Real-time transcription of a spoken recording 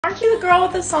Aren't you the girl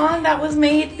with the song that was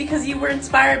made because you were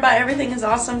inspired by Everything Is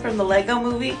Awesome from the Lego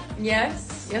movie?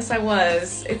 Yes, I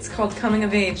was. It's called Coming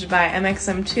of Age by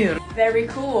MXMtoon. Very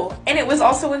cool. And it was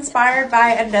also inspired by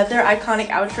another iconic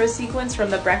outro sequence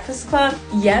from The Breakfast Club?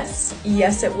 Yes,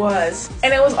 it was.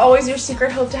 And it was always your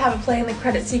secret hope to have it play in the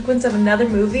credit sequence of another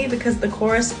movie because the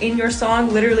chorus in your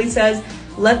song literally says,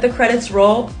 "Let the credits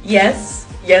roll." Yes,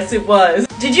 it was.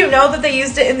 Did you know that they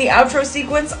used it in the outro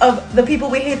sequence of The People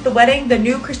We Hate the Wedding, the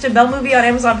new Christian Bale movie on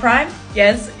Amazon Prime?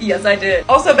 Yes, I did.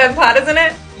 Also, Ben Platt is in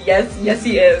it? Yes,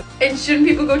 he is. And shouldn't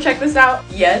people go check this out?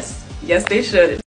 Yes, they should.